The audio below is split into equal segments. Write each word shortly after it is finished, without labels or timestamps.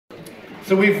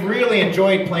So we've really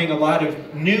enjoyed playing a lot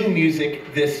of new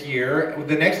music this year.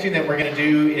 The next tune that we're going to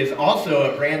do is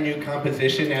also a brand new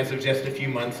composition as of just a few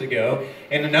months ago,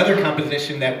 and another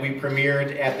composition that we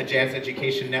premiered at the Jazz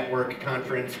Education Network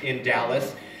conference in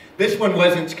Dallas. This one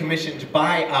wasn't commissioned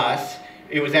by us.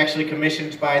 It was actually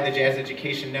commissioned by the Jazz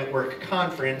Education Network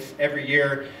conference. Every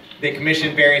year they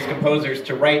commission various composers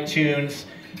to write tunes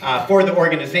for the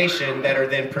organization that are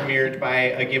then premiered by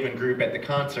a given group at the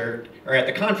concert or at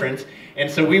the conference. And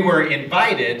so we were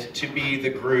invited to be the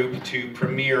group to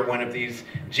premiere one of these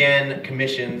Gen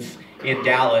commissions in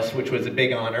Dallas, which was a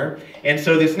big honor. And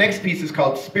so this next piece is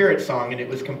called Spirit Song, and it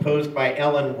was composed by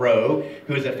Rowe,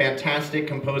 who is a fantastic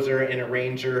composer and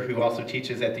arranger who also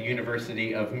teaches at the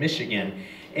University of Michigan.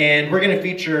 And we're going to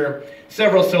feature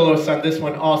several soloists on this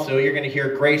one also. You're going to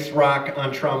hear Grace Rock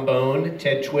on trombone,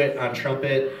 Ted Twitt on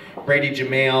trumpet, Brady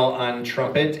Jamail on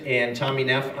trumpet, and Tommy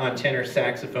Neff on tenor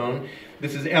saxophone.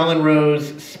 This is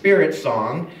Rowe's Spirit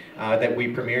Song that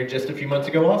we premiered just a few months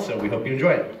ago also. We hope you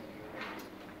enjoy it.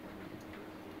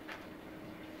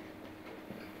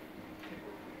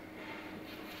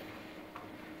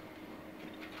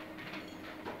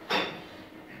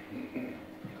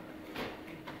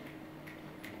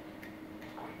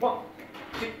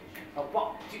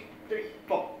 One, two, three,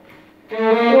 four.